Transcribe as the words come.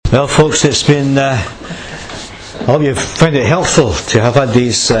Well, folks, it's been, I hope you've found it helpful to have had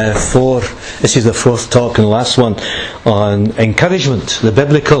these this is the fourth talk and the last one on encouragement, the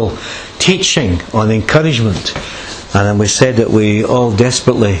biblical teaching on encouragement. And then we said that we all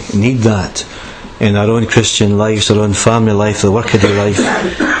desperately need that in our own Christian lives, our own family life, the workaday life.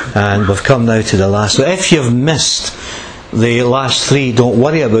 And we've come now to the last. So if you've missed the last three, don't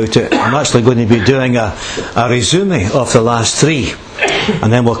worry about it. I'm actually going to be doing a resume of the last three.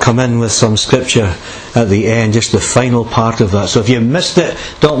 And then we'll come in with some scripture at the end, just the final part of that. So if you missed it,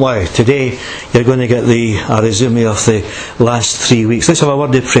 don't worry. Today you're going to get a resume of the last 3 weeks. Let's have a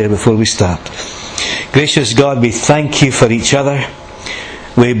word of prayer before we start. Gracious God, we thank you for each other.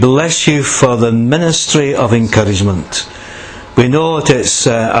 We bless you for the ministry of encouragement. We know that it's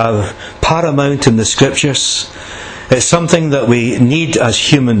paramount in the scriptures. It's something that we need as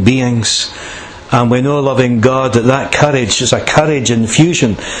human beings. And we know, loving God, that courage is a courage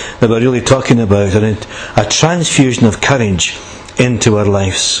infusion that we're really talking about, and a transfusion of courage into our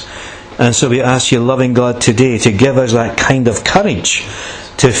lives. And so we ask you, loving God, today to give us that kind of courage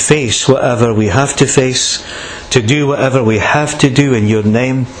to face whatever we have to face, to do whatever we have to do in your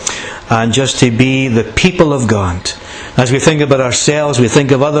name, and just to be the people of God. As we think about ourselves, we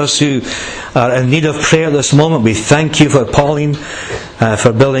think of others who are in need of prayer at this moment. We thank you for Pauline,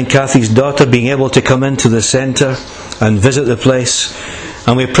 for Bill and Kathy's daughter being able to come into the centre and visit the place.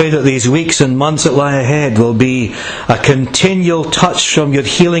 And we pray that these weeks and months that lie ahead will be a continual touch from your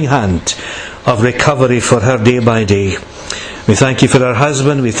healing hand of recovery for her day by day. We thank you for her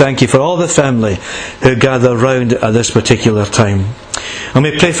husband. We thank you for all the family who gather round at this particular time. And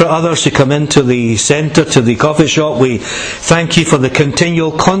we pray for others who come into the centre, to the coffee shop. We thank you for the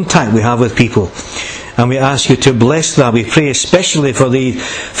continual contact we have with people. And we ask you to bless that. We pray especially for the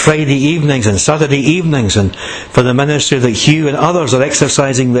Friday evenings and Saturday evenings, and for the ministry that Hugh and others are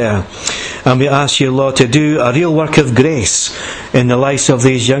exercising there. And we ask you, Lord, to do a real work of grace in the lives of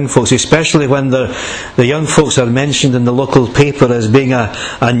these young folks, especially when the young folks are mentioned in the local paper as being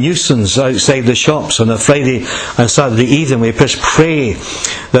a nuisance outside the shops on a Friday and Saturday evening. We just pray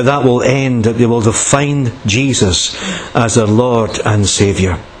that will end, that they will find Jesus as their Lord and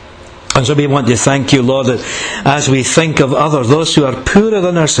Saviour. And so we want to thank you, Lord, that as we think of others, those who are poorer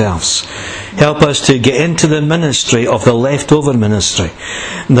than ourselves, help us to get into the ministry of the leftover ministry.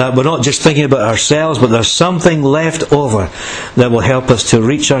 That we're not just thinking about ourselves, but there's something left over that will help us to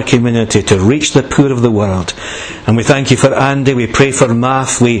reach our community, to reach the poor of the world. And we thank you for Andy, we pray for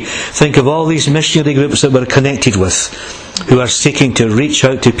Math, we think of all these missionary groups that we're connected with, who are seeking to reach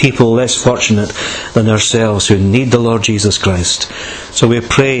out to people less fortunate than ourselves, who need the Lord Jesus Christ. So we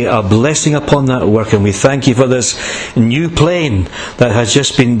pray a blessing upon that work, and we thank you for this new plane that has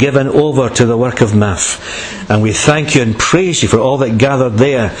just been given over to the work of MAF. And we thank you and praise you for all that gathered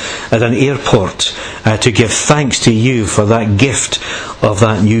there at an airport to give thanks to you for that gift of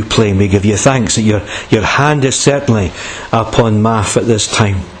that new plane. We give you thanks that your hand is certainly upon MAF at this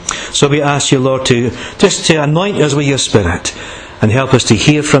time. So we ask you, Lord, to anoint us with your Spirit and help us to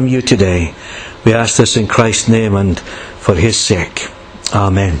hear from you today. We ask this in Christ's name and for his sake.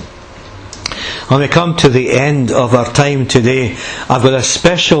 Amen. When we come to the end of our time today, I've got a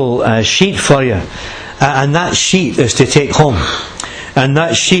special sheet for you. And that sheet is to take home. And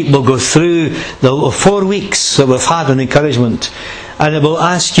that sheet will go through the 4 weeks that we've had on encouragement. And it will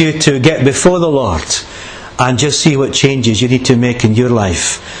ask you to get before the Lord and just see what changes you need to make in your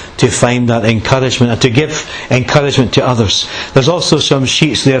life to find that encouragement and to give encouragement to others. There's also some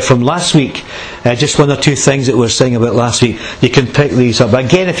sheets there from last week, just one or two things that we were saying about last week. You can pick these up.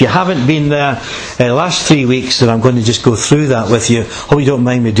 Again, if you haven't been there last 3 weeks, then I'm going to just go through that with you. Hope you don't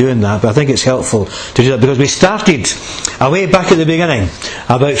mind me doing that, but I think it's helpful to do that, because we started way back at the beginning,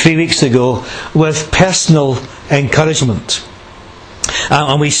 about 3 weeks ago, with personal encouragement.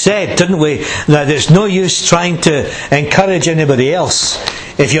 And we said, didn't we, that there's no use trying to encourage anybody else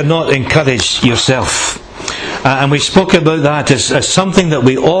if you're not encouraged yourself. And we spoke about that as something that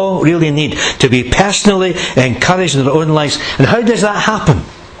we all really need, to be personally encouraged in our own lives. And how does that happen?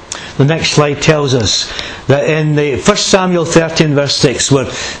 The next slide tells us that in the 1 Samuel 13 verse 6, where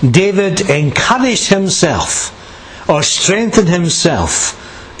David encouraged himself, or strengthened himself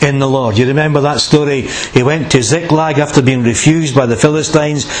in the Lord. You remember that story? He went to Ziklag after being refused by the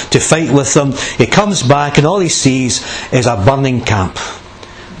Philistines to fight with them. He comes back and all he sees is a burning camp.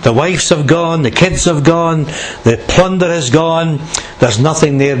 The wives have gone, the kids have gone, the plunder has gone, there's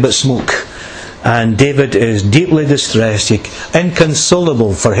nothing there but smoke. And David is deeply distressed,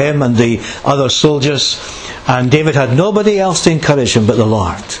 inconsolable for him and the other soldiers. And David had nobody else to encourage him but the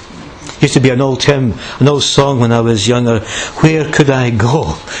Lord. Used to be an old hymn, an old song when I was younger. Where could I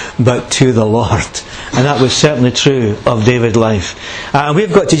go but to the Lord? And that was certainly true of David's life. And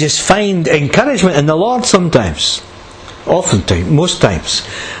we've got to just find encouragement in the Lord sometimes. Oftentimes, most times.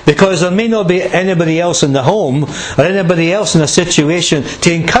 Because there may not be anybody else in the home or anybody else in a situation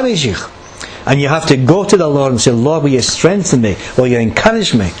to encourage you. And you have to go to the Lord and say, Lord, will you strengthen me? Will you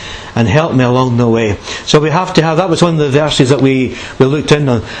encourage me? And help me along the way. So we have to have, that was one of the verses that we looked in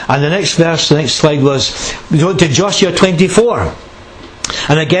on. And the next verse, the next slide was, we went to Joshua 24.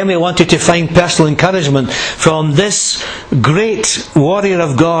 And again we wanted to find personal encouragement from this great warrior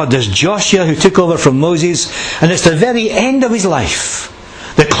of God, this Joshua who took over from Moses. And it's the very end of his life.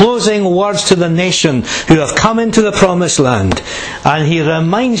 The closing words to the nation who have come into the promised land. And he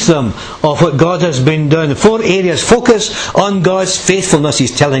reminds them of what God has been doing. 4 areas. Focus on God's faithfulness,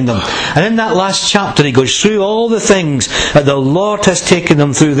 he's telling them. And in that last chapter he goes through all the things that the Lord has taken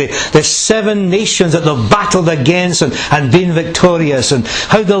them through. The 7 nations that they've battled against and been victorious. And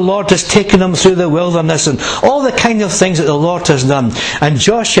how the Lord has taken them through the wilderness. And all the kind of things that the Lord has done. And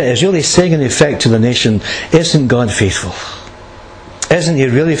Joshua is really saying in effect to the nation, isn't God faithful? Isn't he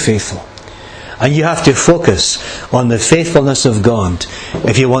really faithful? And you have to focus on the faithfulness of God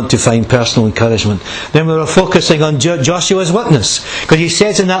if you want to find personal encouragement. Then we were focusing on Joshua's witness. Because he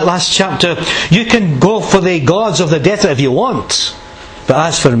says in that last chapter, you can go for the gods of the desert if you want. But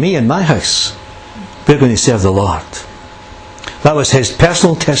as for me and my house, we're going to serve the Lord. That was his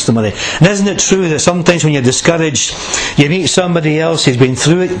personal testimony. And isn't it true that sometimes when you're discouraged, you meet somebody else who's been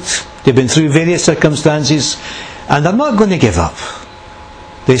through it, they've been through various circumstances, and they're not going to give up.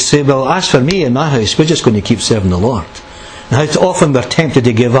 They say, well, as for me and my house, we're just going to keep serving the Lord. And how often we're tempted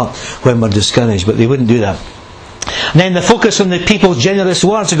to give up when we're discouraged, but they wouldn't do that. And then the focus on the people's generous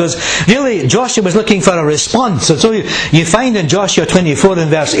words, because really Joshua was looking for a response. And so you find in Joshua 24 and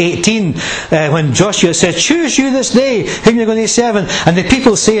verse 18, when Joshua says, choose you this day whom you're going to serve. And the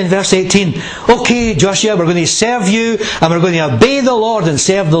people say in verse 18, okay Joshua, we're going to serve you and we're going to obey the Lord and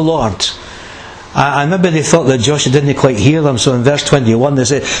serve the Lord. And maybe they thought that Joshua didn't quite hear them, so in verse 21 they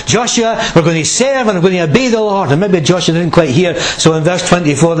say, Joshua, we're going to serve and we're going to obey the Lord. And maybe Joshua didn't quite hear, so in verse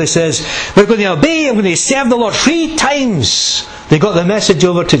 24 they says, we're going to obey and we're going to serve the Lord. 3 times they got the message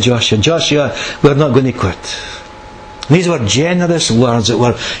over to Joshua. Joshua, we're not going to quit. And these were generous words that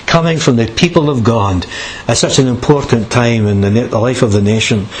were coming from the people of God at such an important time in the life of the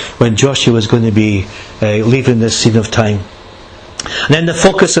nation, when Joshua was going to be leaving this scene of time. And then the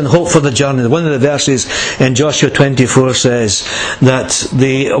focus and hope for the journey. One of the verses in Joshua 24 says that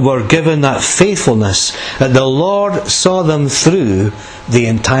they were given that faithfulness, that the Lord saw them through the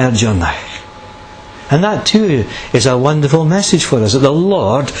entire journey. And that too is a wonderful message for us, that the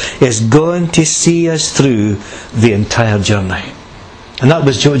Lord is going to see us through the entire journey. And that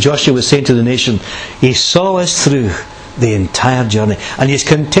was what Joshua was saying to the nation. He saw us through the entire journey. And he's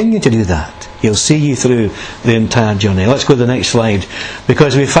continuing to do that. He'll see you through the entire journey. Let's go to the next slide.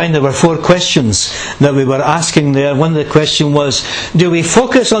 Because we find there were 4 questions that we were asking there. One of the questions was, do we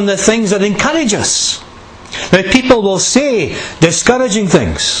focus on the things that encourage us? Now people will say discouraging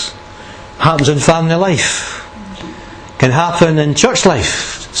things. Happens in family life. Can happen in church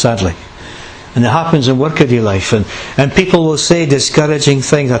life, sadly. And it happens in workaday life. And people will say discouraging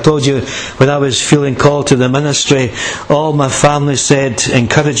things. I told you when I was feeling called to the ministry, all my family said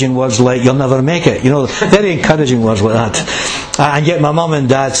encouraging words like, you'll never make it. You know, very encouraging words like that. And yet my mum and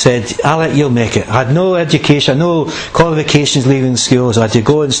dad said, Alec, you'll make it. I had no education, no qualifications leaving school, so I had to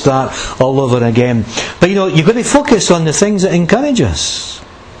go and start all over again. But you know, you've got to focus on the things that encourage us.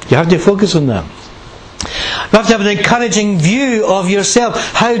 You have to focus on them. You have to have an encouraging view of yourself.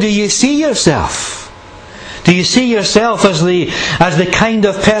 How do you see yourself? Do you see yourself as the kind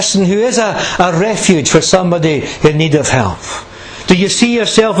of person who is a refuge for somebody in need of help? Do you see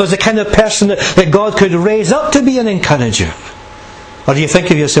yourself as the kind of person that God could raise up to be an encourager? Or do you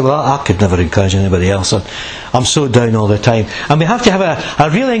think of yourself, well, I could never encourage anybody else. I'm so down all the time. And we have to have a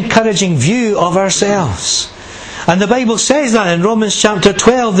really encouraging view of ourselves. And the Bible says that in Romans chapter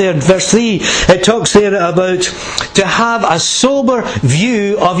 12 there, verse 3, it talks there about to have a sober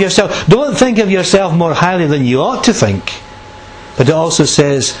view of yourself. Don't think of yourself more highly than you ought to think. But it also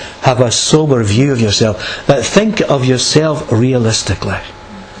says, have a sober view of yourself. That think of yourself realistically.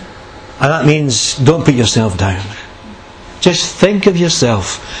 And that means don't put yourself down. Just think of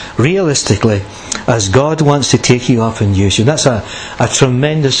yourself realistically as God wants to take you up and use you. That's a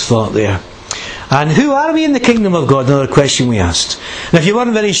tremendous thought there. And who are we in the kingdom of God? Another question we asked. And if you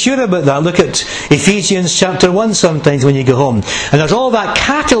weren't very sure about that, look at Ephesians chapter 1 sometimes when you go home. And there's all that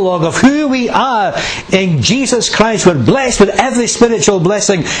catalogue of who we are in Jesus Christ. We're blessed with every spiritual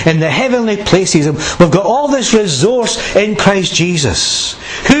blessing in the heavenly places. And we've got all this resource in Christ Jesus.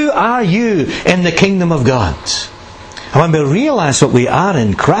 Who are you in the kingdom of God? And when we realise what we are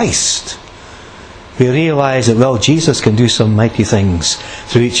in Christ, we realise that, well, Jesus can do some mighty things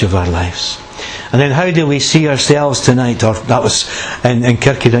through each of our lives. And then how do we see ourselves tonight? Or that was in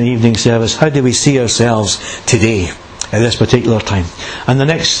Kirkcaldy evening service. How do we see ourselves today at this particular time? And the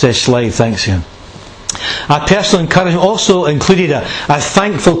next slide, thanks Ian. Our personal encouragement also included a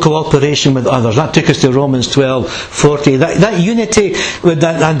thankful cooperation with others. That took us to Romans 12:40. That unity with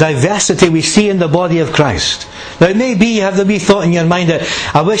that diversity we see in the body of Christ. Now it may be you have the wee thought in your mind that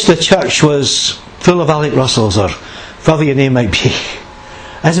I wish the church was full of Alec Russells or whatever your name might be.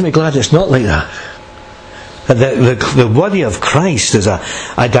 Isn't it glad it's not like that? The body of Christ is a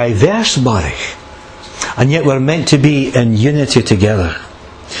diverse body, and yet we're meant to be in unity together.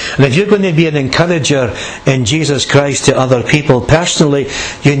 And if you're going to be an encourager in Jesus Christ to other people, personally,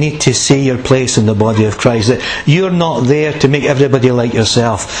 you need to see your place in the body of Christ. That you're not there to make everybody like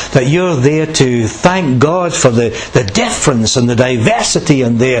yourself. That you're there to thank God for the difference and the diversity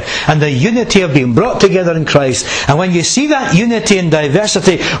in there, and the unity of being brought together in Christ. And when you see that unity and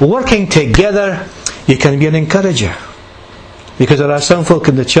diversity working together, you can be an encourager. Because there are some folk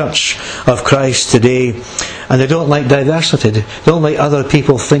in the church of Christ today, and they don't like diversity. They don't like other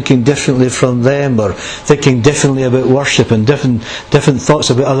people thinking differently from them, or thinking differently about worship and different thoughts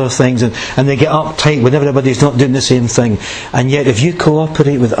about other things, and they get uptight when everybody's not doing the same thing. And yet if you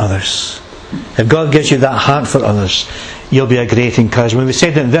cooperate with others, if God gives you that heart for others, you'll be a great encouragement. We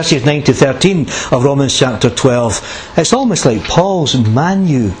said in verses 9 to 13 of Romans chapter 12, it's almost like Paul's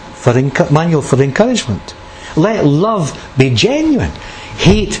manual for encouragement. Let love be genuine.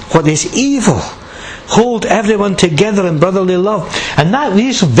 Hate what is evil. Hold everyone together in brotherly love. And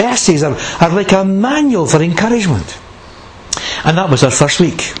these verses are like a manual for encouragement. And that was our first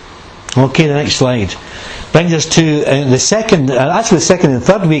week. Okay, the next slide brings us to the second and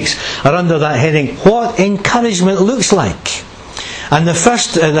third weeks are under that heading, what encouragement looks like. And the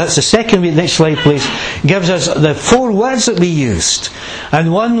first, that's the second week, next slide please, gives us the 4 words that we used.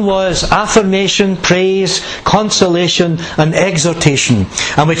 And one was affirmation, praise, consolation and exhortation.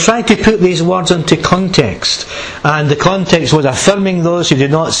 And we tried to put these words into context. And the context was affirming those who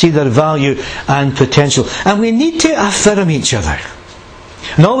did not see their value and potential. And we need to affirm each other.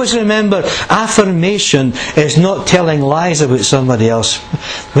 And always remember, affirmation is not telling lies about somebody else.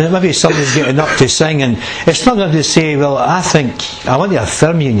 When maybe somebody's getting up to sing, and it's not going to say, well, I want to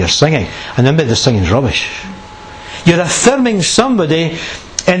affirm you in your singing, and then maybe the singing's rubbish. You're affirming somebody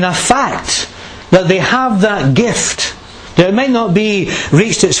in a fact that they have that gift. That it might not be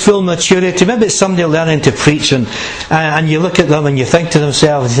reached its full maturity. Maybe it's somebody learning to preach, and you look at them and you think to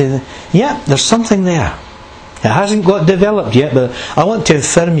themselves, yeah, there's something there. It hasn't got developed yet, but I want to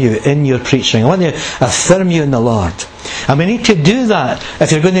affirm you in your preaching. I want to affirm you in the Lord. And we need to do that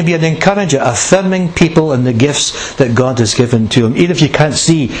if you're going to be an encourager, affirming people and the gifts that God has given to them, even if you can't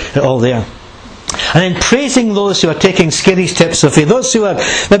see it all there. And then praising those who are taking scary steps of faith, those who are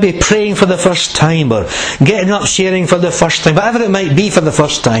maybe praying for the first time, or getting up sharing for the first time, whatever it might be for the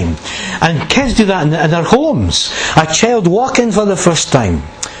first time. And kids do that in their homes. A child walking for the first time,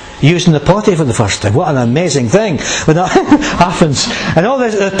 using the potty for the first time. What an amazing thing when that happens. And all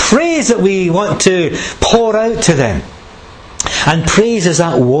this the praise that we want to pour out to them. And praise is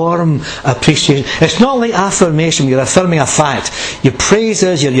that warm appreciation. It's not like affirmation, you're affirming a fact. Your praise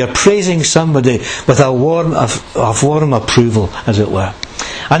is you're praising somebody with a warm approval, as it were.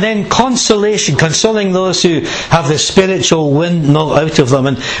 And then consolation, consoling those who have the spiritual wind knocked out of them.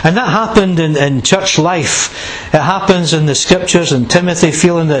 And that happened in church life. It happens in the scriptures, and Timothy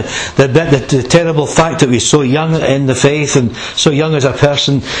feeling the terrible fact that we're so young in the faith and so young as a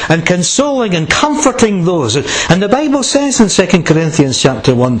person. And consoling and comforting those. And the Bible says in 2 Corinthians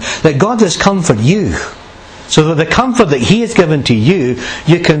chapter 1 that God has comforted you. So that the comfort that He has given to you,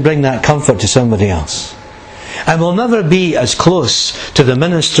 you can bring that comfort to somebody else. And we'll never be as close to the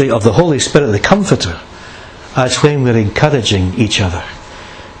ministry of the Holy Spirit, the Comforter, as when we're encouraging each other.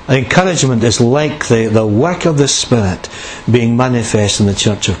 Encouragement is like the work of the Spirit being manifest in the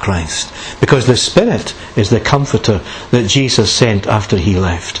Church of Christ. Because the Spirit is the Comforter that Jesus sent after He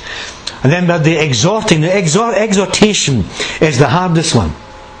left. And then the exhorting. The exhortation is the hardest one.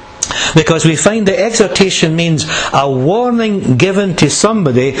 Because we find that exhortation means a warning given to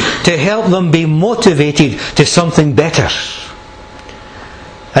somebody to help them be motivated to something better.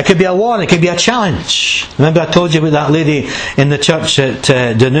 It could be a warning, it could be a challenge. Remember I told you about that lady in the church at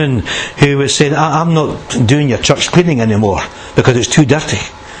Dunoon who was saying, I'm not doing your church cleaning anymore because it's too dirty.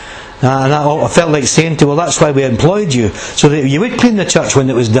 And I felt like saying to her, well, that's why we employed you, so that you would clean the church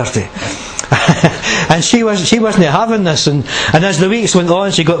when it was dirty. And she wasn't having this, and as the weeks went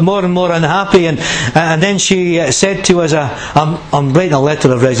on, she got more and more unhappy, and then she said to us, I'm writing a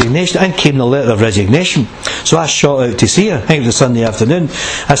letter of resignation. And came the letter of resignation. So I shot out to see her. I think it was a Sunday afternoon.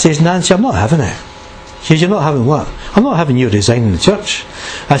 I says, Nancy, I'm not having it. She says, you're not having what? I'm not having you resigning the church.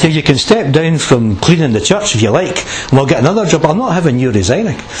 I said, you can step down from cleaning the church if you like, and we'll get another job. I'm not having you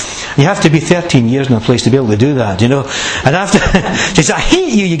resigning. You have to be 13 years in a place to be able to do that, you know. And after, she said, I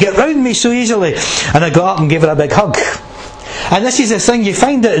hate you get round me so easily. And I got up and gave her a big hug. And this is the thing, you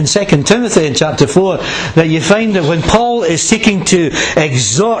find it in 2 Timothy in chapter 4, that you find that when Paul is seeking to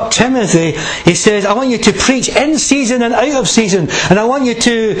exhort Timothy, he says, I want you to preach in season and out of season, and I want you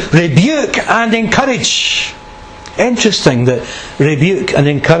to rebuke and encourage. Interesting that rebuke and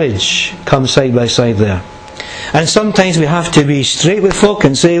encourage come side by side there. And sometimes we have to be straight with folk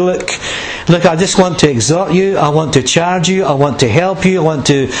and say, look, I just want to exhort you, I want to charge you, I want to help you, I want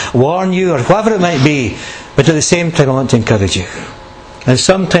to warn you, or whatever it might be. But at the same time, I want to encourage you. And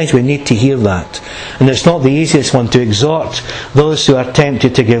sometimes we need to hear that. And it's not the easiest one to exhort those who are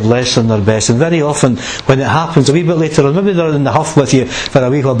tempted to give less than their best. And very often, when it happens, a wee bit later on, maybe they're in the huff with you for a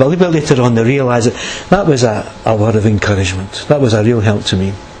wee while, but a wee bit later on they realise that was a word of encouragement. That was a real help to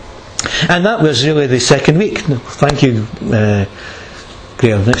me. And that was really the second week. Thank you,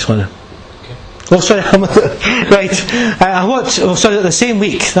 Graham. Next one. Oh, sorry, right. The same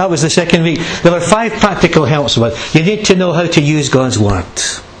week, that was the second week. There were 5 practical helps about it. You need to know how to use God's Word.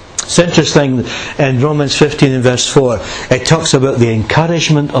 It's interesting, in Romans 15 and verse 4, it talks about the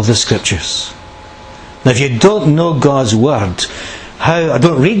encouragement of the Scriptures. Now, if you don't know God's Word,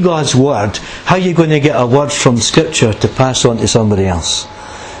 don't read God's Word, how are you going to get a word from Scripture to pass on to somebody else?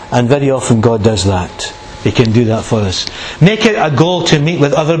 And very often God does that. He can do that for us. Make it a goal to meet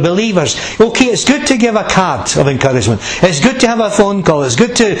with other believers. Okay, it's good to give a card of encouragement. It's good to have a phone call. It's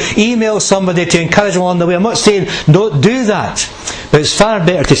good to email somebody to encourage them along the way. I'm not saying don't do that. But it's far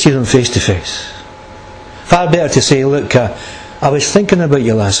better to see them face to face. Far better to say, look, I was thinking about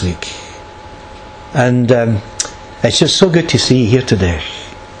you last week. And it's just so good to see you here today.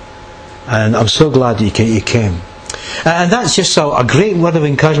 And I'm so glad that you came. And that's just a great word of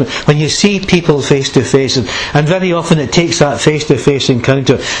encouragement when you see people face to face, and very often it takes that face to face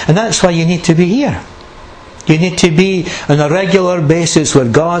encounter, and that's why you need to be here. You need to be on a regular basis where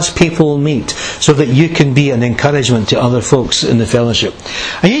God's people meet, so that you can be an encouragement to other folks in the fellowship.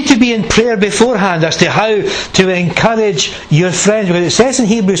 And you need to be in prayer beforehand as to how to encourage your friends, because it says in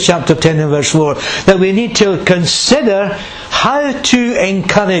Hebrews chapter 10 and verse 4 that we need to consider how to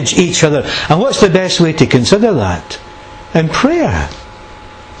encourage each other. And what's the best way to consider that? In prayer.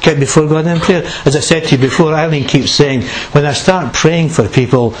 Get before God in prayer. As I said to you before, Eileen keeps saying, when I start praying for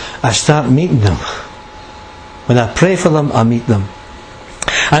people, I start meeting them. When I pray for them, I meet them.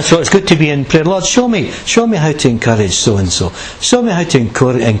 And so it's good to be in prayer. Lord, show me how to encourage so and so. Show me how to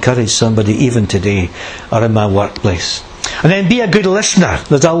encourage somebody even today or in my workplace. And then be a good listener.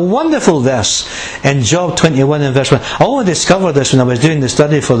 There's a wonderful verse in Job 21 and verse 1. I only discovered this when I was doing the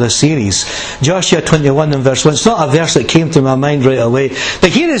study for this series. Joshua 21 and verse 1. It's not a verse that came to my mind right away.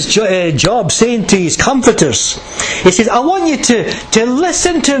 But here is Job saying to his comforters. He says, I want you to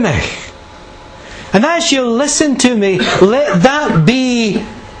listen to me. And as you listen to me, let that be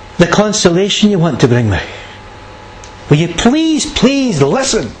the consolation you want to bring me. Will you please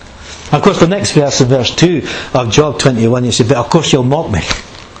listen? Of course, the next verse, in verse 2 of Job 21, he said, but of course you'll mock me.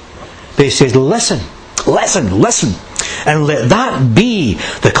 But he says, listen, and let that be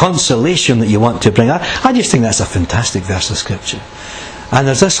the consolation that you want to bring. I just think that's a fantastic verse of Scripture. And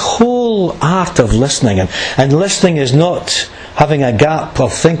there's this whole art of listening, and listening is not having a gap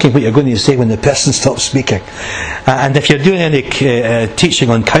of thinking what you're going to say when the person stops speaking. And if you're doing any teaching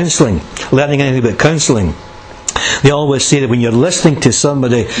on counselling, learning anything about counselling, they always say that when you're listening to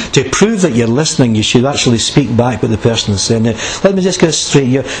somebody, to prove that you're listening, you should actually speak back what the person is saying. Now, let me just get straight.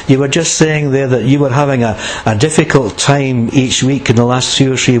 You were just saying there that you were having a difficult time each week in the last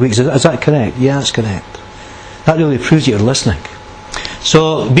 2 or 3 weeks. Is that correct? Yeah, that's correct. That really proves you're listening.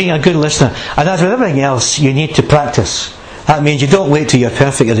 So, being a good listener. And as with everything else, you need to practice. That means you don't wait till you're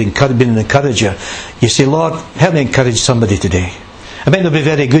perfect at being an encourager. You say, Lord, help me encourage somebody today. I might not be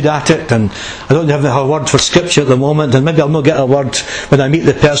very good at it, and I don't have a word for Scripture at the moment, and maybe I'll not get a word when I meet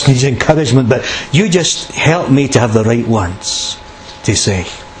the person who needs encouragement, but you just help me to have the right words to say.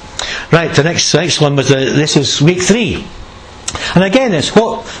 Right, the next one was, this is week 3. And again, it's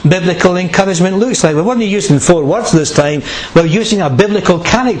what biblical encouragement looks like. We weren't using 4 words this time. We're using a biblical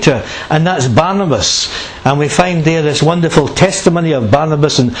character, and that's Barnabas. And we find there this wonderful testimony of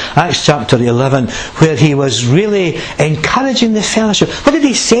Barnabas in Acts chapter 11, where he was really encouraging the fellowship. What did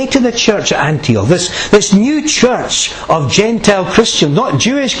he say to the church at Antioch? This new church of Gentile Christians, not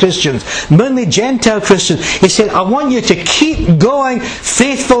Jewish Christians, mainly Gentile Christians. He said, I want you to keep going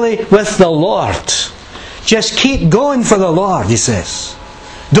faithfully with the Lord. Just keep going for the Lord, he says.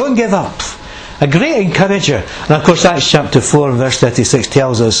 Don't give up. A great encourager. And of course Acts chapter 4 verse 36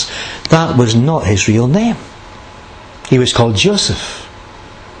 tells us that was not his real name. He was called Joseph,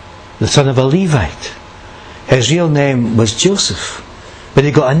 the son of a Levite. His real name was Joseph. But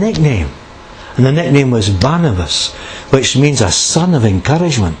he got a nickname. And the nickname was Barnabas, which means a son of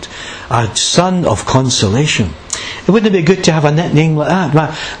encouragement, a son of consolation. Wouldn't it be good to have a nickname like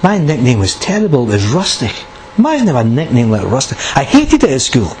that? My nickname was terrible. It was Rusty. Imagine having a nickname like Rusty. I hated it at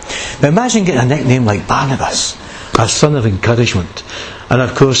school. But imagine getting a nickname like Barnabas, a son of encouragement. And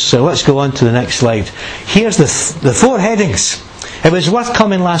of course, let's go on to the next slide. Here's the 4 headings. It was worth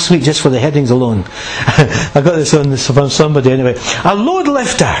coming last week just for the headings alone. I got this from somebody anyway. A load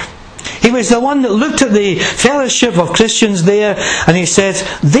lifter. He was the one that looked at the fellowship of Christians there, and he said,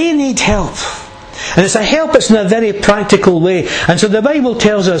 they need help. And it's a help that's in a very practical way. And so the Bible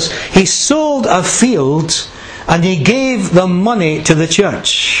tells us he sold a field and he gave the money to the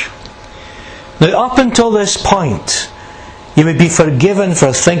church. Now, up until this point, you would be forgiven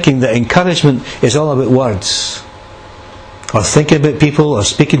for thinking that encouragement is all about words, or thinking about people, or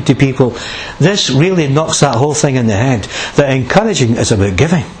speaking to people. This really knocks that whole thing in the head. That encouraging is about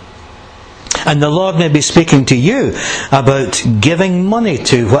giving. And the Lord may be speaking to you about giving money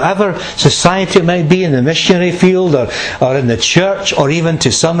to whatever society it might be, in the missionary field or in the church, or even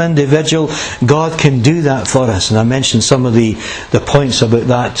to some individual. God can do that for us. And I mentioned some of the points about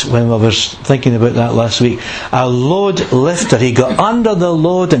that when I was thinking about that last week. A load lifter. He got under the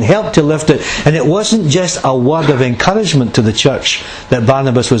load and helped to lift it. And it wasn't just a word of encouragement to the church that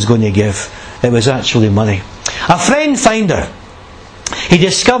Barnabas was going to give. It was actually money. A friend finder. He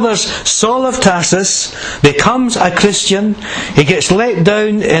discovers Saul of Tarsus, becomes a Christian. He gets let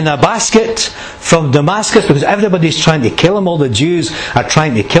down in a basket from Damascus because everybody's trying to kill him. All the Jews are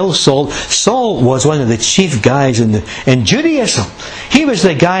trying to kill Saul. Saul was one of the chief guys in Judaism. He was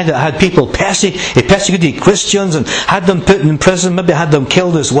the guy that had people persecuted Christians and had them put in prison, maybe had them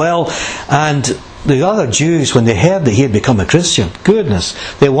killed as well. And the other Jews, when they heard that he had become a Christian, goodness,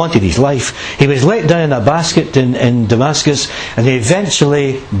 they wanted his life. He was let down in a basket in Damascus, and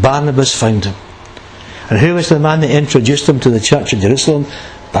eventually Barnabas found him. And who was the man that introduced him to the church in Jerusalem?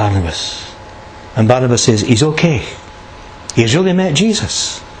 Barnabas. And Barnabas says, he's okay. He's really met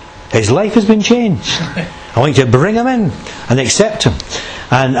Jesus. His life has been changed. I want you to bring him in and accept him.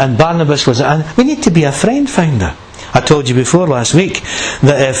 And Barnabas was, and we need to be a friend finder. I told you before last week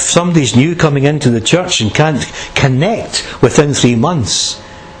that if somebody's new coming into the church and can't connect within 3 months,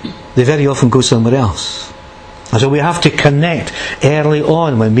 they very often go somewhere else. And so we have to connect early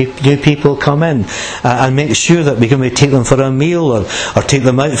on when new people come in and make sure that we can maybe take them for a meal or take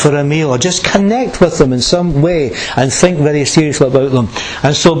them out for a meal, or just connect with them in some way and think very seriously about them.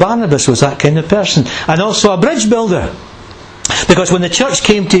 And so Barnabas was that kind of person. And also a bridge builder. Because when the church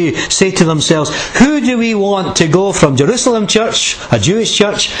came to say to themselves, who do we want to go from Jerusalem church, a Jewish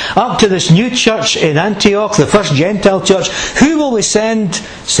church, up to this new church in Antioch, the first Gentile church, who will we send?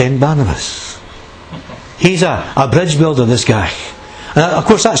 Send Barnabas. He's a bridge builder, this guy. And of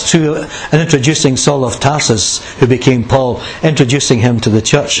course that's true in introducing Saul of Tarsus, who became Paul, introducing him to the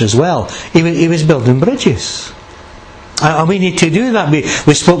church as well. He was building bridges. And we need to do that.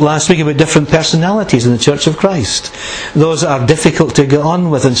 We spoke last week about different personalities in the Church of Christ. Those that are difficult to get on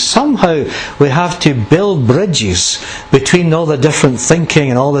with. And somehow we have to build bridges between all the different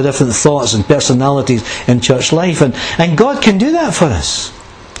thinking and all the different thoughts and personalities in church life. And God can do that for us.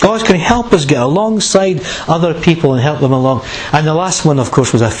 God can help us get alongside other people and help them along. And the last one, of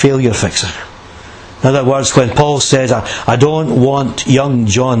course, was a failure fixer. In other words, when Paul says, I don't want young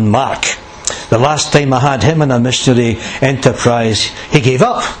John Mark. The last time I had him in a missionary enterprise, he gave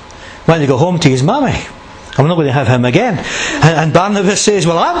up. Wanted to go home to his mammy. I'm not going to have him again. And Barnabas says,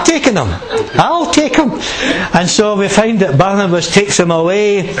 well, I'm taking him. I'll take him. And so we find that Barnabas takes him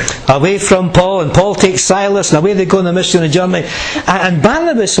away from Paul, and Paul takes Silas, and away they go on the missionary journey. And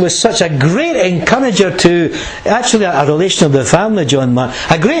Barnabas was such a great encourager to, actually a relation of the family, John Mark,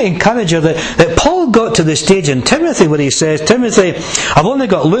 a great encourager that Paul got to the stage in Timothy where he says, Timothy, I've only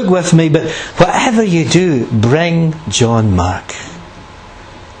got Luke with me, but whatever you do, bring John Mark.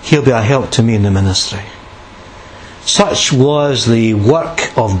 He'll be a help to me in the ministry. Such was the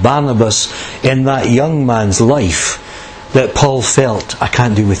work of Barnabas in that young man's life that Paul felt, I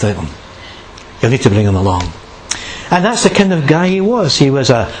can't do without him. You'll need to bring him along. And that's the kind of guy he was. He was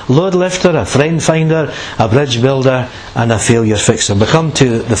a load lifter, a friend finder, a bridge builder, and a failure fixer. We come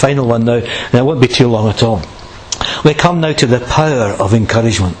to the final one now, and it won't be too long at all. We come now to the power of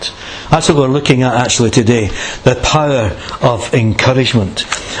encouragement. That's what we're looking at actually today. The power of encouragement.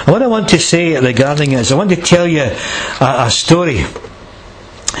 And what I want to say regarding it is I want to tell you a story.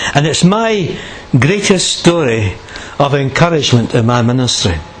 And it's my greatest story of encouragement in my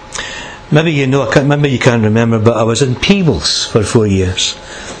ministry. Maybe you know, maybe you can't remember, but I was in Peebles for 4 years.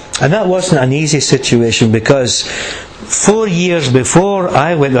 And that wasn't an easy situation because 4 years before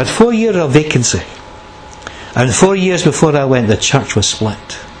I went, I had 4 years of vacancy. And 4 years before I went, the church was split.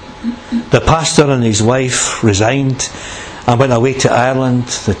 The pastor and his wife resigned and went away to Ireland.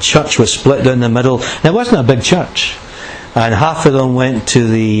 The church was split down the middle. And it wasn't a big church. And half of them went to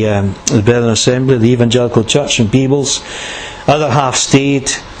the Brethren Assembly, the Evangelical Church in Peebles. Other half stayed.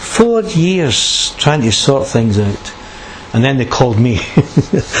 4 years trying to sort things out. And then they called me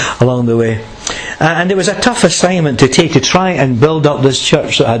along the way. And it was a tough assignment to take, to try and build up this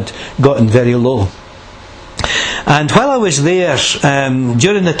church that had gotten very low. And while I was there,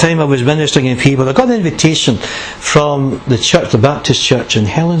 during the time I was ministering in Peebles, I got an invitation from the church, the Baptist church in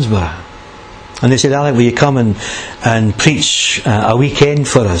Helensburgh. And they said, Alec, will you come and preach a weekend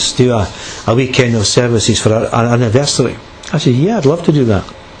for us? Do a weekend of services for our anniversary. I said, yeah, I'd love to do that.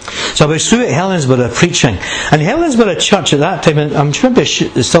 So I was through at Helensburgh preaching. And Helensburgh church at that time, and I'm sure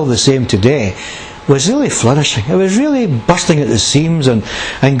it's still the same today, was really flourishing. It was really bursting at the seams, and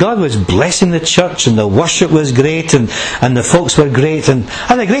God was blessing the church, and the worship was great, and the folks were great, and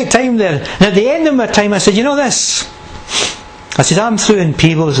I had a great time there. And at the end of my time I said, you know this? I said, I'm through in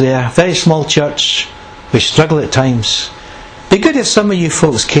Peebles there, very small church, we struggle at times. Be good if some of you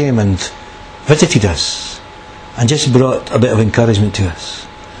folks came and visited us and just brought a bit of encouragement to us.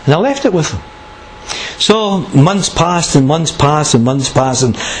 And I left it with them. So months passed and months passed and months passed,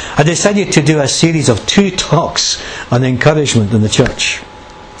 and I decided to do a series of 2 talks on encouragement in the church.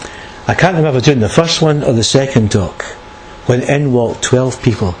 I can't remember doing the first one or the second talk when in walked 12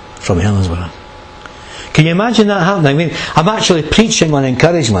 people from Helensburgh. Can you imagine that happening? I mean, I'm actually preaching on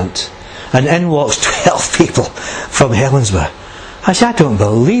encouragement and in walks 12 people from Helensburgh. I said, I don't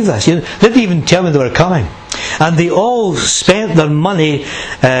believe this. They didn't even tell me they were coming. And they all spent their money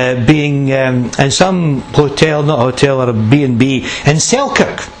being in some hotel, not hotel, or a B&B in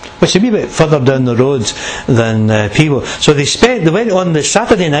Selkirk, which is a wee bit further down the road than Peebles. So they went on the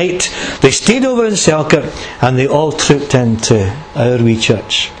Saturday night, they stayed over in Selkirk, and they all trooped into our wee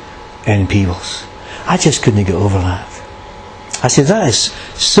church in Peebles. I just couldn't get over that. I said, that is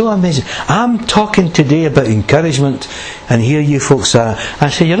so amazing. I'm talking today about encouragement, and here you folks are.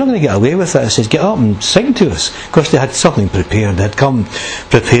 I said, you're not going to get away with it. I said, get up and sing to us. Of course, they had something prepared. They'd come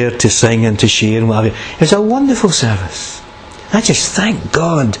prepared to sing and to share and what have you. It was a wonderful service. I just thank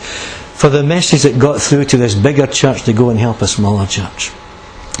God for the message that got through to this bigger church to go and help a smaller church.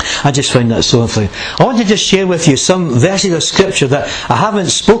 I just find that so influential. I want to just share with you some verses of Scripture that I haven't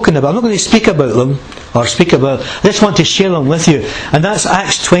spoken about. I'm not going to speak about them, I just want to share them with you. And that's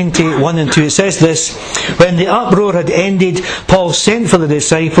Acts 20:1 and 2. It says this: when the uproar had ended, Paul sent for the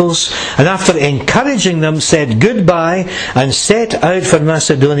disciples, and after encouraging them, said goodbye and set out for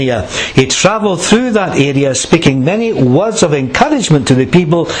Macedonia. He travelled through that area, speaking many words of encouragement to the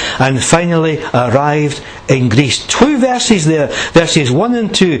people, and finally arrived in Greece. 2 verses there, verses 1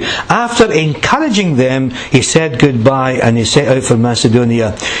 and 2. After encouraging them, he said goodbye and he set out for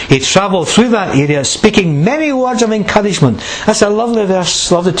Macedonia. He travelled through that area, speaking many words of encouragement. That's a lovely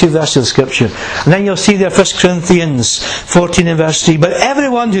verse, lovely 2 verses of Scripture. And then you'll see there 1 Corinthians 14 and verse 3. But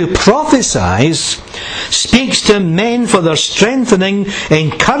everyone who prophesies speaks to men for their strengthening,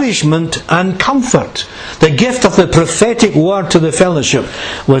 encouragement and comfort. The gift of the prophetic word to the fellowship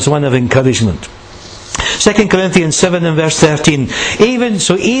was one of encouragement. 2 Corinthians 7 and verse 13.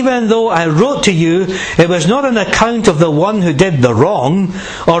 Even though I wrote to you, it was not on account of the one who did the wrong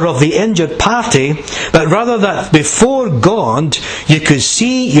or of the injured party, but rather that before God you could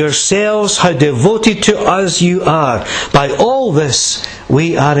see yourselves how devoted to us you are. By all this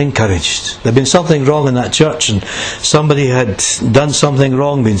we are encouraged. There had been something wrong in that church, and somebody had done something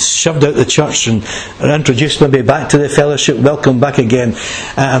wrong, been shoved out the church and introduced maybe back to the fellowship, welcome back again.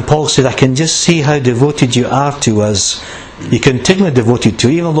 And Paul said, I can just see how devoted you are to us. You're continually devoted to,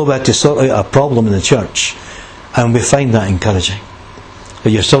 even though we had to sort out a problem in the church. And we find that encouraging.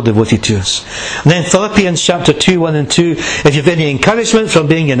 but you're still devoted to us. And then Philippians chapter 2, 1 and 2. If you've any encouragement from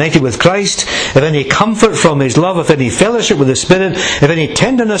being united with Christ, if any comfort from His love, if any fellowship with the Spirit, if any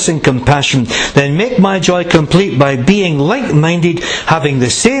tenderness and compassion, then make my joy complete by being like-minded, having the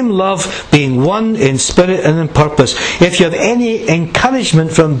same love, being one in spirit and in purpose. If you have any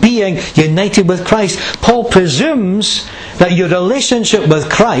encouragement from being united with Christ, Paul presumes that your relationship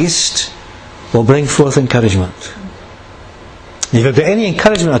with Christ will bring forth encouragement. If you've got any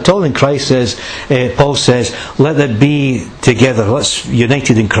encouragement at all in Christ, Paul says, let that be together. Let's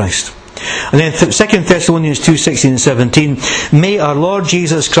united in Christ. And then 2 Thessalonians 2, 16 and 17. May our Lord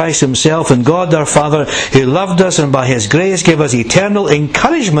Jesus Christ Himself and God our Father, who loved us and by His grace gave us eternal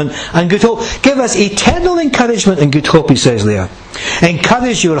encouragement and good hope. Give us eternal encouragement and good hope, he says there.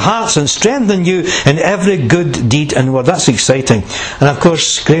 Encourage your hearts and strengthen you in every good deed and word. That's exciting. And of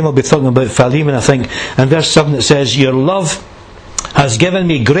course, Graham will be talking about Philemon, I think. And verse 7 it says, your love has given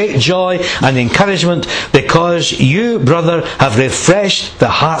me great joy and encouragement because you, brother, have refreshed the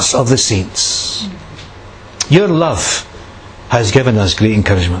hearts of the saints. Your love has given us great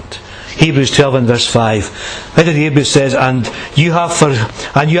encouragement. Hebrews 12 and verse 5. Right at the Hebrews says, and you have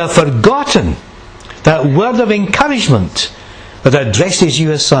forgotten that word of encouragement that addresses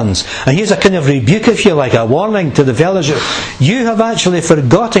you as sons. And here's a kind of rebuke, if you like, a warning to the fellowship. You have actually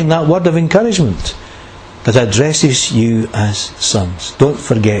forgotten that word of encouragement that addresses you as sons. Don't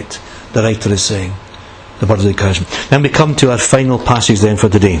forget, the writer is saying, the word of encouragement. Then we come to our final passage then for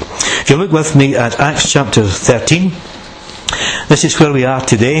today. If you look with me at Acts chapter 13, this is where we are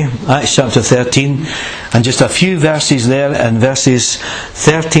today, Acts chapter 13, and just a few verses there, and verses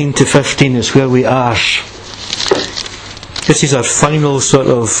 13 to 15 is where we are. This is our final sort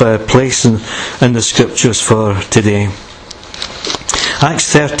of place in the scriptures for today.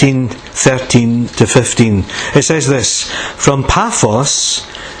 Acts 13 to 15. It says this, from Paphos,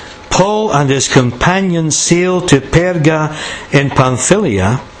 Paul and his companions sailed to Perga in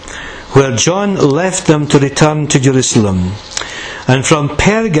Pamphylia, where John left them to return to Jerusalem. And from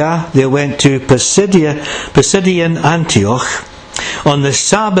Perga they went to Pisidian Antioch. On the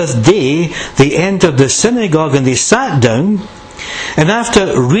Sabbath day they entered the synagogue and they sat down, and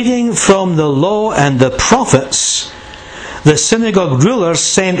after reading from the law and the prophets, the synagogue rulers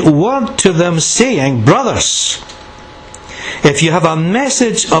sent word to them saying, brothers, if you have a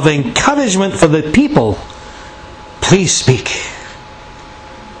message of encouragement for the people, please speak.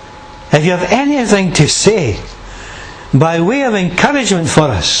 If you have anything to say by way of encouragement for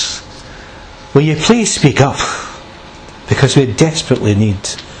us, will you please speak up? Because we desperately need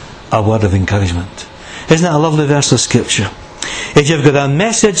a word of encouragement. Isn't that a lovely verse of Scripture? If you've got a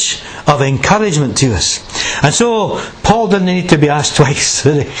message of encouragement to us. And so, Paul didn't need to be asked twice,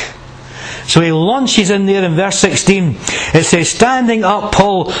 did he? So he launches in there in verse 16. It says, standing up,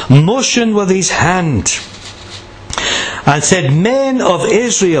 Paul motioned with his hand and said, men of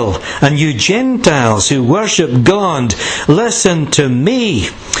Israel, and you Gentiles who worship God, listen to me.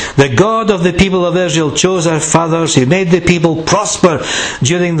 The God of the people of Israel chose our fathers. He made the people prosper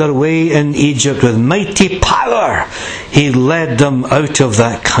during their way in Egypt. With mighty power He led them out of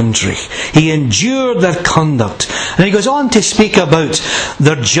that country. He endured their conduct. And he goes on to speak about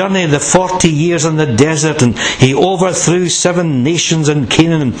their journey, the 40 years in the desert, and He overthrew 7 nations in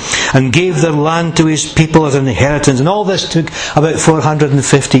Canaan and gave their land to His people as an inheritance. And all this took about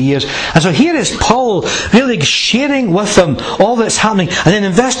 450 years. And so here is Paul really sharing with them all that's happening. And then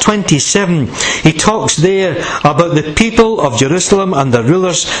in verse 27 he talks there about the people of Jerusalem and the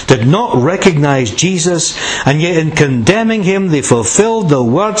rulers did not recognize Jesus, and yet in condemning Him they fulfilled the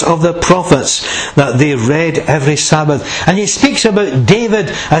words of the prophets that they read every Sabbath. And he speaks about David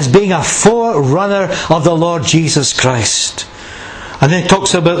as being a forerunner of the Lord Jesus Christ. And then he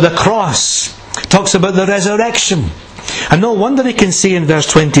talks about the cross, talks about the resurrection. And no wonder he can say in verse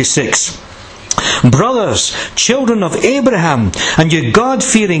 26, brothers, children of Abraham, and you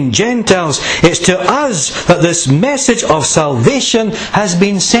God-fearing Gentiles, it's to us that this message of salvation has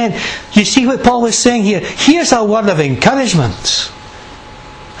been sent. You see what Paul is saying here? Here's a word of encouragement.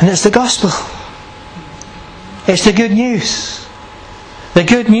 And it's the gospel. It's the good news. The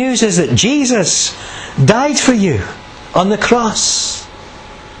good news is that Jesus died for you on the cross.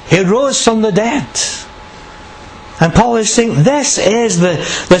 He rose from the dead. And Paul is saying this is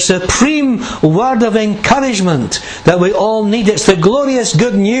the supreme word of encouragement that we all need. It's the glorious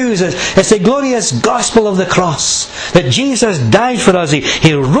good news. It's the glorious gospel of the cross. That Jesus died for us.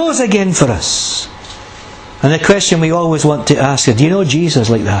 He rose again for us. And the question we always want to ask is, do you know Jesus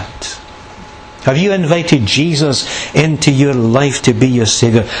like that? Have you invited Jesus into your life to be your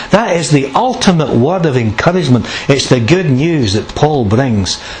Saviour? That is the ultimate word of encouragement. It's the good news that Paul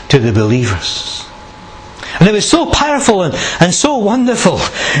brings to the believers. And it was so powerful and so wonderful.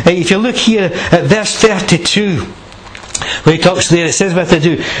 If you look here at verse 32, where he talks there, it says what to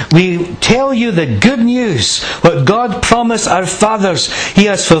do. We tell you the good news, what God promised our fathers. He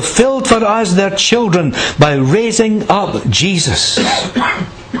has fulfilled for us, their children, by raising up Jesus.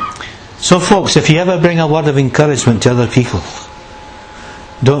 So folks, if you ever bring a word of encouragement to other people,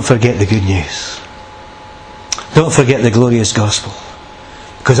 don't forget the good news. Don't forget the glorious gospel.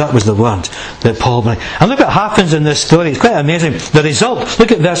 Because that was the word that Paul brought. And look what happens in this story. It's quite amazing. The result,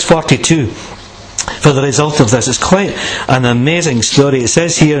 look at verse 42. For the result of this, it's quite an amazing story. It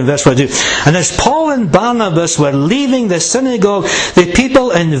says here in verse 42, and as Paul and Barnabas were leaving the synagogue, the people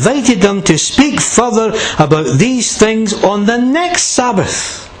invited them to speak further about these things on the next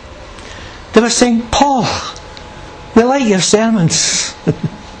Sabbath. They were saying, Paul, we like your sermons.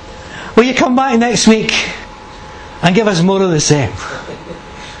 Will you come back next week and give us more of the same?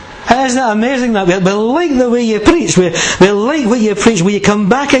 Isn't that amazing that we like the way you preach? We like what you preach. Will you come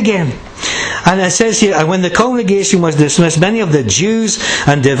back again? And it says here, and when the congregation was dismissed, many of the Jews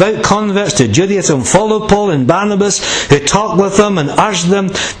and devout converts to Judaism followed Paul and Barnabas, who talked with them and urged them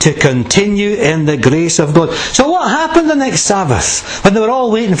to continue in the grace of God. So what happened the next Sabbath, when they were all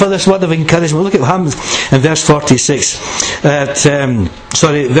waiting for this word of encouragement? Look at what happens in verse 46.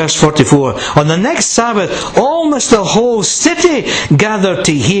 Verse 44. On the next Sabbath, almost the whole city gathered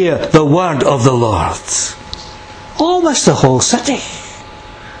to hear the word of the Lord. Almost the whole city.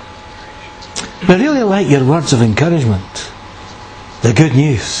 We really like your words of encouragement. The good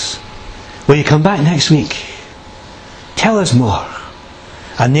news. Will you come back next week? Tell us more.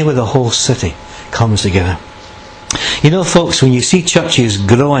 And nearly the whole city comes together. You know, folks, when you see churches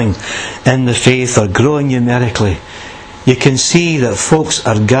growing in the faith or growing numerically, you can see that folks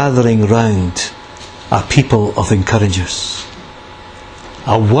are gathering round a people of encouragers.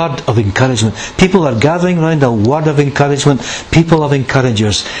 A word of encouragement. People are gathering around a word of encouragement. People of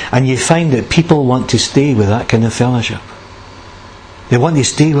encouragers. And you find that people want to stay with that kind of fellowship. They want to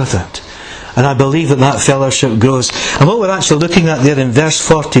stay with it. And I believe that fellowship grows. And what we're actually looking at there in verse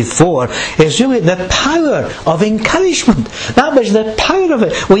 44 is really the power of encouragement. That was the power of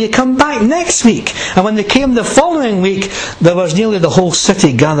it. Will you come back next week? And when they came the following week, there was nearly the whole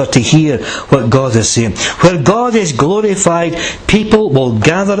city gathered to hear what God is saying. Where God is glorified, people will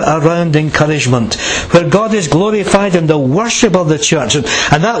gather around encouragement. Where God is glorified in the worship of the church.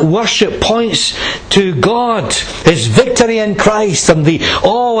 And that worship points to God, His victory in Christ, and the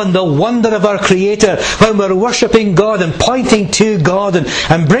awe and the wonder of our Creator. When we're worshipping God and pointing to God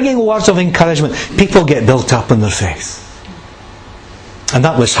and bringing words of encouragement, people get built up in their faith. And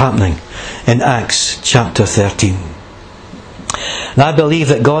that was happening in Acts chapter 13. And I believe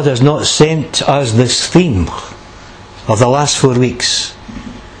that God has not sent us this theme of the last 4 weeks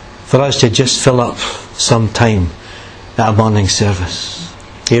for us to just fill up some time at a morning service.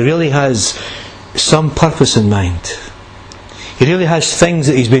 He really has some purpose in mind. He really has things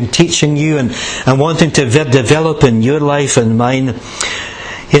that He's been teaching you and wanting to develop in your life and mine.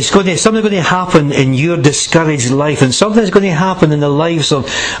 Something's going to happen in your discouraged life, and something's going to happen in the lives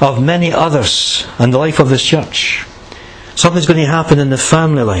of many others and the life of this church. Something's going to happen in the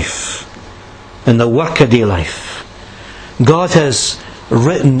family life, in the workaday life. God has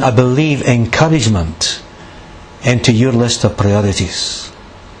written, I believe, encouragement into your list of priorities.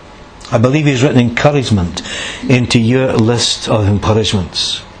 I believe He's written encouragement into your list of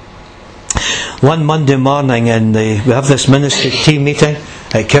encouragements. One Monday morning, we have this ministry team meeting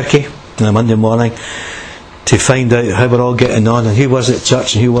at Kirky on a Monday morning to find out how we're all getting on and who was at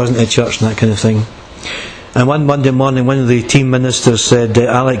church and who wasn't at church and that kind of thing. And one Monday morning, one of the team ministers said,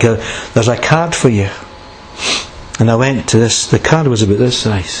 Alec, there's a card for you. And I went to this. The card was about this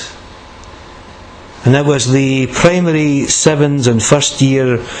size. And it was the primary 7s and first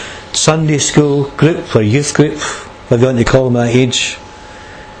year Sunday school group or youth group, if you want to call them that age.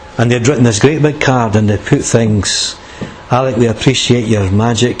 And they'd written this great big card and they put things, Alec, we appreciate your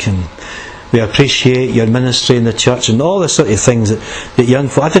magic and we appreciate your ministry in the church and all the sort of things that young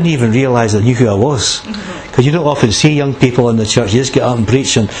folk. I didn't even realise they knew who I was, because you don't often see young people in the church. You just get up and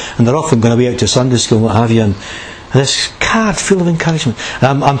preach and they're often going to be out to Sunday school and what have you, and this card full of encouragement.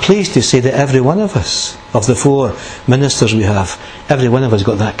 I'm pleased to say that every one of us, of the 4 ministers we have, every one of us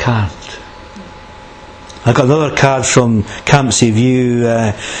got that card. I got another card from Campsie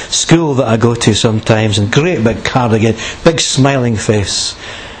View school that I go to sometimes, and great big card again, big smiling face.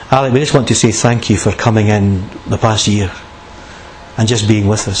 Alec, we just want to say thank you for coming in the past year. and just being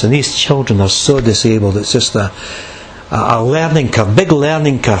with us. And these children are so disabled, it's just a learning curve, big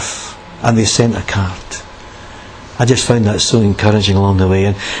learning curve, and they sent a card. I just found that so encouraging along the way,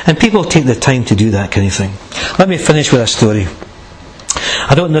 and people take the time to do that kind of thing. Let me finish with a story.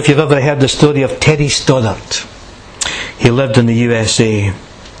 I don't know if you've ever heard the story of Teddy Stoddart. He lived in the USA.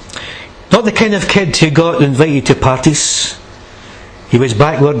 Not the kind of kid who got invited to parties. He was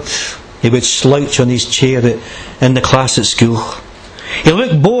backward. He would slouch on his chair in the class at school. He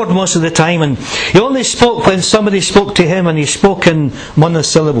looked bored most of the time, and he only spoke when somebody spoke to him, and he spoke in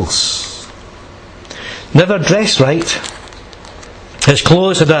monosyllables. Never dressed right. His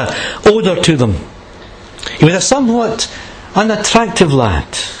clothes had an odour to them. He was a somewhat unattractive lad.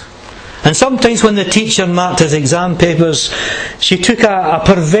 And sometimes when the teacher marked his exam papers, she took a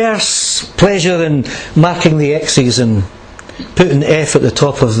perverse pleasure in marking the X's and putting F at the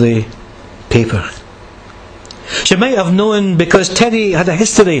top of the paper. She might have known, because Terry had a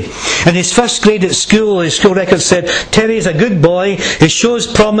history. In his first grade at school, his school record said, Terry's a good boy, he shows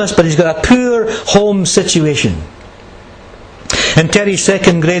promise, but he's got a poor home situation. In Terry's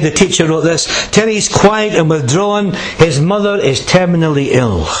second grade, the teacher wrote this: Terry's quiet and withdrawn, his mother is terminally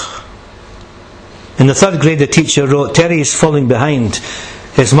ill. In the third grade, the teacher wrote, Terry's falling behind,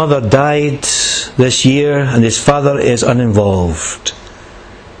 his mother died this year and his father is uninvolved.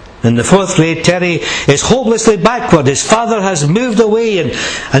 In the fourth grade, Terry is hopelessly backward. His father has moved away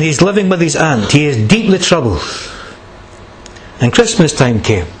and he's living with his aunt. He is deeply troubled. And Christmas time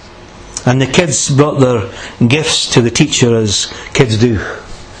came, and the kids brought their gifts to the teacher, as kids do.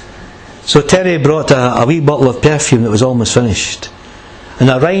 So Terry brought a wee bottle of perfume that was almost finished, and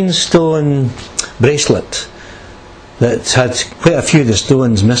a rhinestone bracelet that had quite a few of the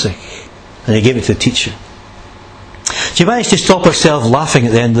stones missing, and he gave it to the teacher. She managed to stop herself laughing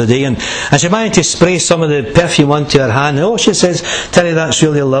at the end of the day, and she managed to spray some of the perfume onto her hand. Oh, she says, Terry, that's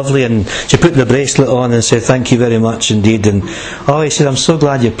really lovely. And she put the bracelet on and said, thank you very much indeed. And he said, I'm so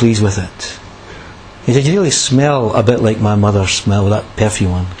glad you're pleased with it. He said, you really smell a bit like my mother smelled with that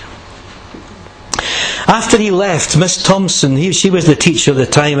perfume on. After he left, Miss Thompson, she was the teacher at the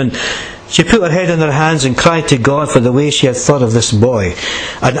time, and she put her head in her hands and cried to God for the way she had thought of this boy,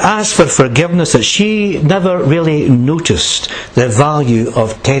 and asked for forgiveness that she never really noticed the value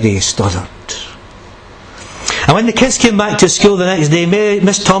of Teddy Stoddart. And when the kids came back to school the next day,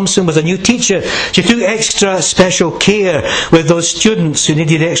 Miss Thompson was a new teacher. She took extra special care with those students who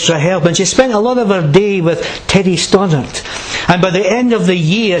needed extra help, and she spent a lot of her day with Teddy Stoddart. And by the end of the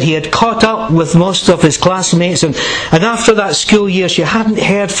year, he had caught up with most of his classmates, and after that school year, she hadn't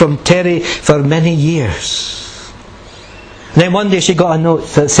heard from Terry for many years. And then one day she got a note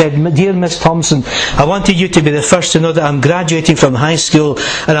that said, Dear Miss Thompson, I wanted you to be the first to know that I'm graduating from high school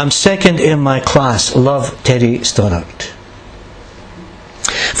and I'm second in my class. Love, Teddy Stoddart.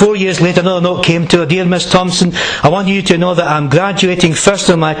 4 years later, another note came to her. Dear Miss Thompson, I want you to know that I'm graduating first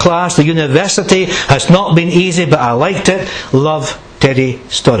in my class. The university has not been easy, but I liked it. Love, Teddy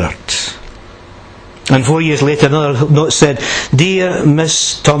Stoddart. And 4 years later, another note said, Dear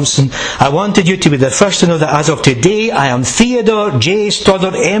Miss Thompson, I wanted you to be the first to know that as of today, I am Theodore J.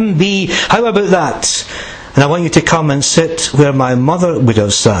 Stoddart, M.B. How about that? And I want you to come and sit where my mother would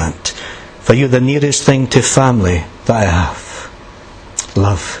have sat, for you're the nearest thing to family that I have.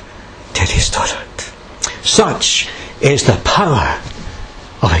 Love, Teddy Stoddart. Such is the power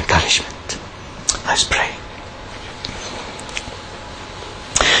of encouragement. Let's pray.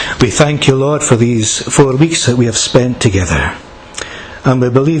 We thank you, Lord, for these 4 weeks that we have spent together. And we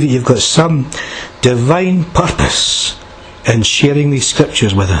believe that you've got some divine purpose in sharing these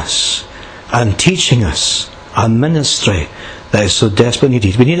scriptures with us and teaching us a ministry that is so desperately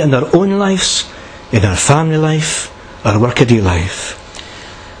needed. We need it in our own lives, in our family life, our workaday life.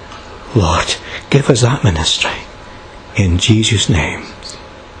 Lord, give us that ministry. In Jesus' name.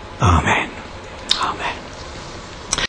 Amen.